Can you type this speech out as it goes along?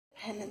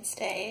Independence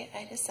Day,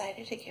 I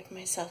decided to give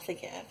myself the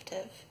gift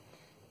of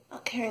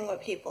not caring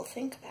what people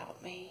think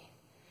about me.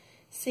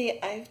 See,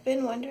 I've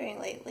been wondering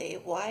lately,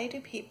 why do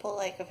people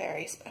like a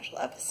very special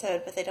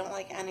episode, but they don't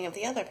like any of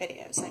the other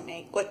videos I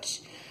make,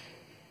 which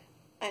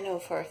I know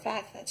for a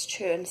fact that's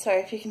true. And sorry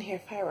if you can hear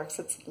fireworks,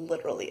 it's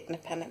literally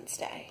Independence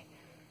Day.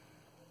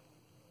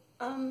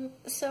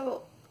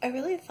 So I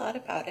really thought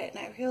about it, and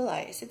I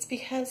realized it's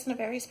because in a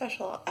very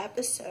special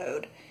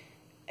episode,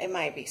 it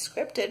might be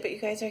scripted, but you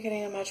guys are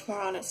getting a much more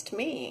honest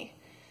me.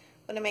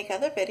 When I make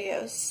other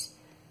videos,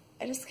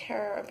 I just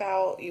care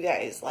about you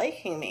guys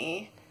liking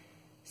me,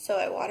 so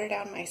I water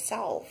down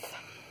myself.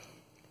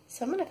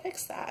 So I'm going to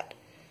fix that.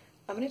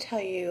 I'm going to tell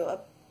you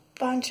a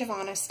bunch of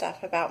honest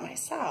stuff about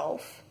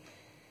myself,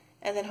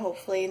 and then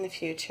hopefully in the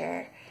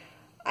future,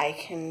 I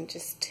can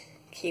just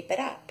keep it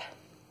up.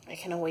 I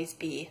can always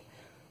be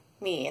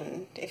me,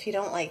 and if you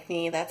don't like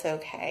me, that's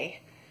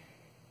okay.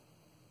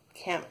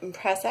 Can't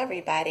impress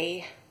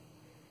everybody,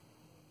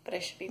 but I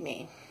should be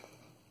me.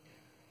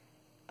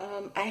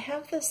 I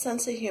have the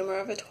sense of humor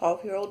of a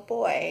 12-year-old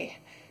boy.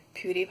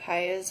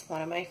 PewDiePie is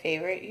one of my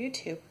favorite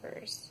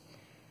YouTubers.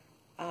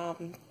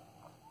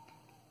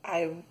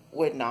 I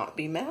would not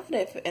be mad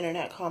if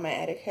internet comment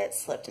etiquette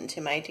slipped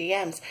into my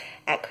DMs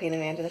at Queen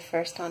Amanda the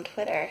First on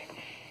Twitter,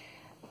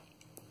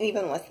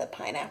 even with the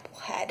pineapple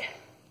head.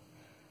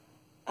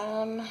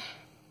 I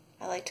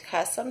like to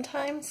cuss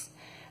sometimes.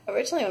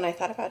 Originally, when I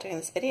thought about doing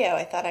this video,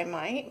 I thought I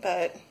might,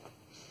 but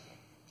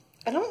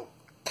I don't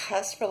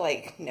cuss for,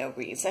 like, no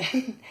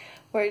reason.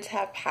 Words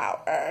have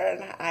power,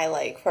 and I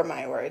like for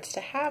my words to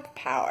have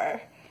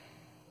power.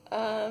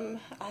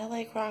 I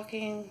like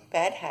rocking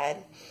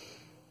bedhead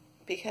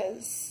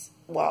because,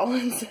 well,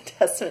 it's a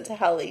testament to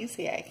how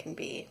lazy I can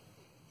be.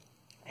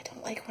 I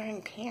don't like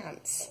wearing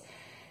pants.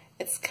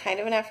 It's kind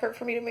of an effort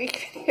for me to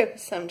make videos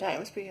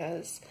sometimes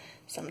because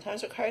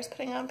sometimes it requires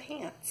putting on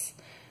pants.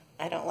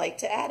 I don't like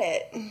to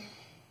edit.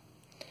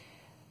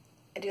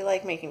 I do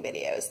like making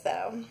videos,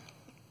 though.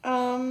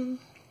 I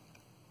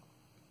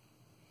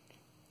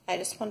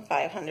just won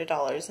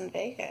 $500 in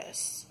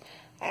Vegas.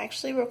 I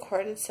actually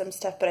recorded some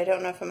stuff, but I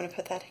don't know if I'm going to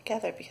put that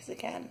together because,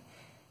 again,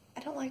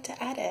 I don't like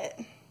to edit.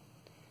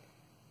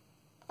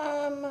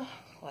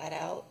 What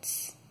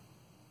else?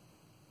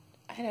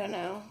 I don't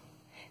know.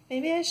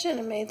 Maybe I should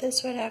have made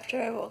this right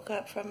after I woke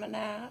up from a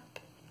nap.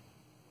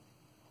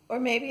 Or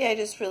maybe I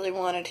just really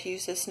wanted to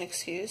use this as an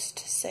excuse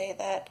to say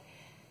that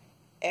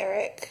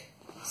Eric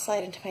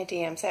slide into my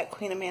DMs at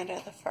Queen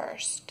Amanda the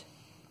First.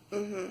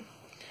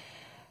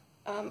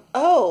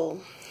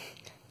 Oh,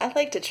 I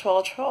like to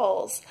troll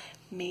trolls.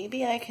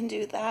 Maybe I can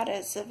do that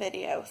as a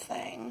video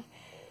thing.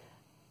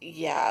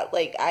 Yeah,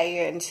 like I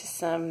get into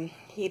some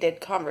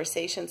heated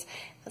conversations.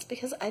 That's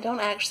because I don't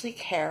actually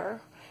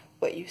care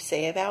what you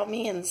say about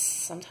me, and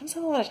sometimes I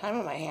have a lot of time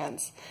on my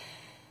hands.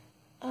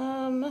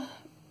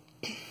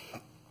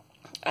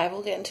 I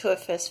will get into a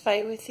fist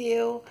fight with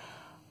you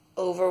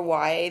over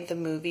why the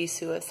movie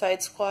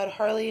Suicide Squad,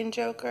 Harley and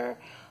Joker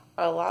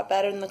are a lot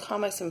better than the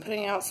comics I'm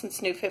putting out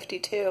since New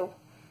 52.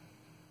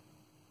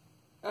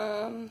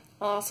 I'll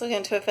also get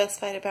into a fist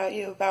fight about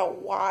you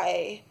about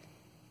why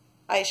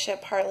I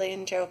ship Harley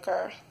and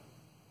Joker.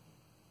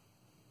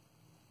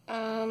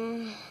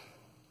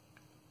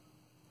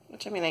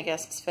 Which, I mean, I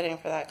guess is fitting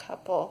for that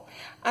couple.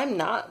 I'm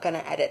not going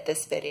to edit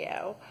this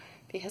video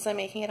because I'm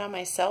making it on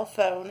my cell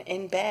phone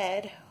in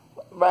bed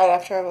right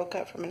after I woke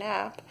up from a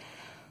nap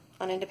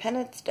on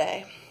Independence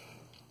Day.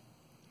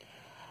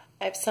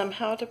 I've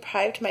somehow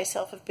deprived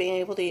myself of being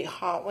able to eat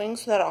hot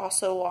wings without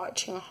also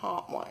watching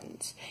Hot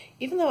Ones.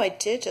 Even though I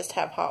did just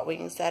have hot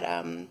wings at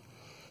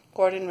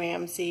Gordon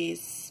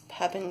Ramsay's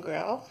Pub and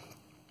Grill.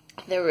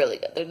 They're really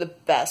good. They're the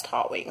best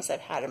hot wings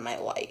I've had in my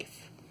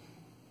life.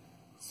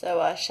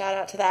 So shout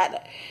out to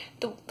that.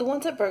 The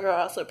ones at Burger are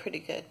also pretty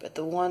good, but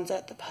the ones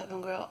at the Pub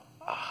and Grill,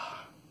 oh,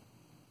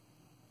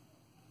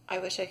 I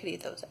wish I could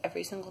eat those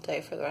every single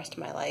day for the rest of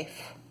my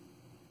life.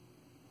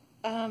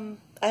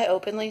 I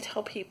openly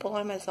tell people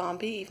I'm a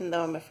zombie, even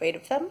though I'm afraid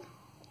of them.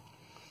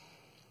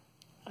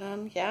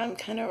 Yeah, I'm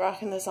kind of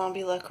rocking the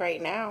zombie look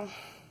right now.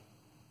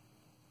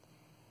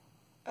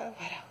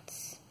 What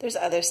else? There's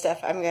other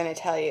stuff I'm going to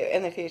tell you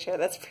in the future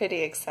that's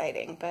pretty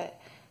exciting,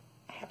 but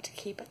I have to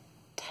keep a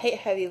tight,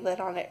 heavy lid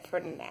on it for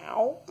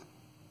now.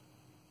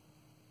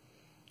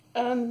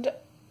 And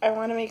I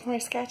want to make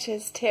more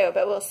sketches too,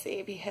 but we'll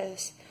see,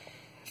 because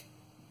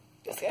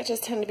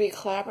sketches tend to be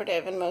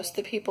collaborative, and most of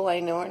the people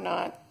I know are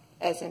not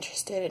as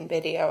interested in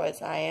video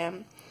as I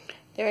am.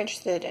 They're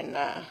interested in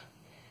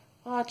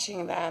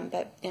watching them,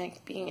 but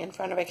being in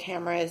front of a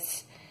camera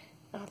is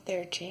not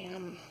their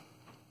jam.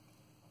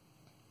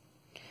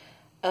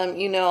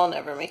 You know I'll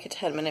never make a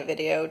 10-minute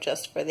video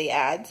just for the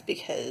ads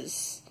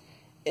because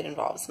it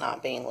involves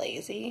not being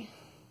lazy.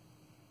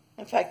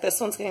 In fact,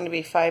 this one's going to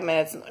be 5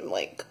 minutes, and I'm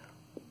like,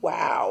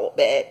 wow,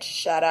 bitch,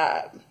 shut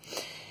up.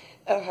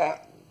 Okay,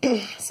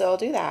 so I'll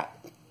do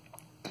that.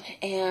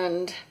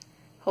 And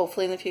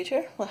hopefully in the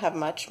future, we'll have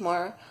much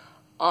more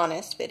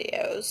honest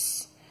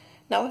videos.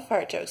 Not with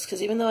fart jokes,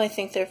 because even though I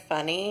think they're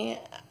funny,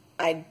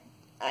 I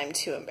I'm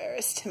too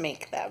embarrassed to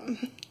make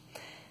them.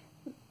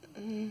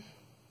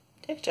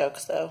 Dick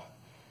jokes, though.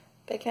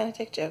 Big fan of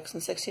dick jokes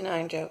and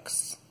 69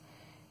 jokes.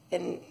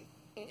 And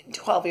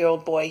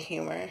 12-year-old boy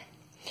humor.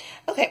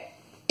 Okay.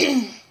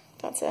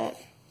 That's it.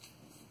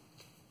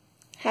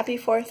 Happy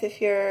 4th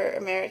if you're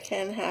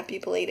American. Happy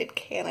belated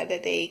Canada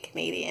Day,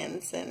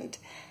 Canadians. And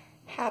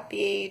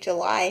happy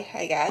July,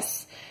 I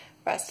guess,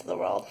 rest of the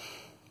world.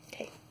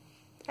 Okay.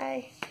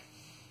 Bye.